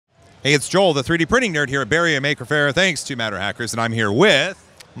Hey, it's Joel, the 3D printing nerd here at Bay Area Maker Faire. Thanks to Matter Hackers, and I'm here with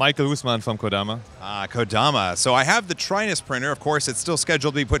Michael Usman from Kodama. Kodama. So I have the Trinus printer. Of course, it's still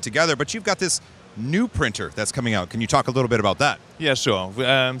scheduled to be put together, but you've got this new printer that's coming out. Can you talk a little bit about that? Yeah, sure.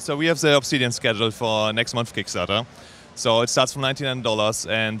 So we have the Obsidian scheduled for next month Kickstarter. So it starts from $99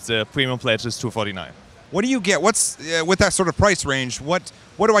 and the premium pledge is $249. What do you get? What's with that sort of price range? What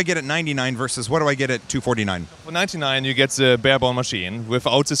do I get at $99 versus what do I get at $249? For $99 you get the bare-bone machine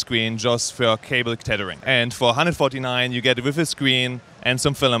without the screen, just for cable tethering. And for $149 you get it with a screen and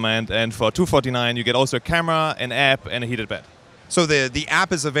some filament. And for $249 you get also a camera, an app, and a heated bed. So the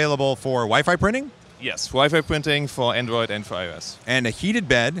app is available for Wi-Fi printing? Yes, Wi-Fi printing for Android and for iOS. And a heated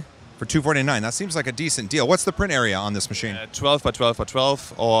bed for $249. That seems like a decent deal. What's the print area on this machine? 12 by 12 by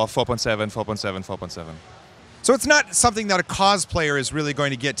 12 or 4.7, 4.7, 4.7. So it's not something that a cosplayer is really going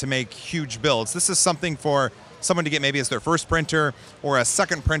to get to make huge builds. This is something for someone to get maybe as their first printer or a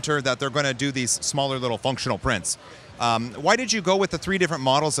second printer that they're going to do these smaller little functional prints. Why did you go with the 3 different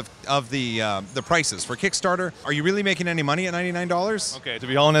models of the prices? For Kickstarter, are you really making any money at $99? Okay, to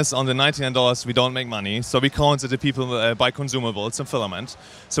be honest, on the $99 we don't make money, so we count that the people buy consumables and filament.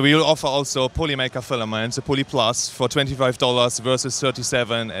 So we will offer also Polymaker filament, the Poly Plus, for $25 versus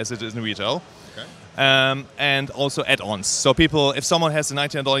 $37 as it is in retail. Okay. And also add-ons. So people, if someone has a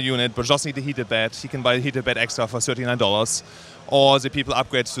 $99 unit but just need a heated bed, he can buy a heated bed extra for $39. Or the people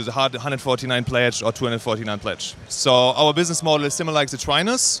upgrade to the $149 pledge or $249 pledge. So our business model is similar like the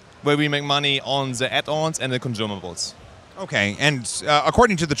Trinus, where we make money on the add-ons and the consumables. Okay, and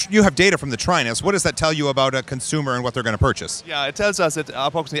according to you have data from the Trinus. What does that tell you about a consumer and what they're going to purchase? Yeah, it tells us that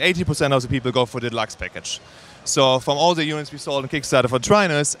approximately 80% of the people go for the deluxe package. So from all the units we sold on Kickstarter for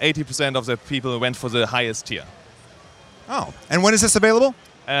Trinus, 80% of the people went for the highest tier. Oh, and when is this available?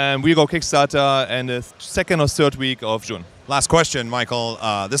 We go Kickstarter in the second or third week of June. Last question, Michael.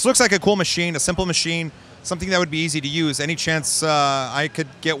 This looks like a cool machine, a simple machine, something that would be easy to use. Any chance I could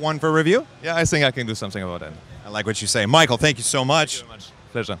get one for review? Yeah, I think I can do something about that. I like what you say. Michael, thank you so much. Thank you very much.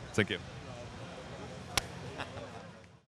 Pleasure. Thank you.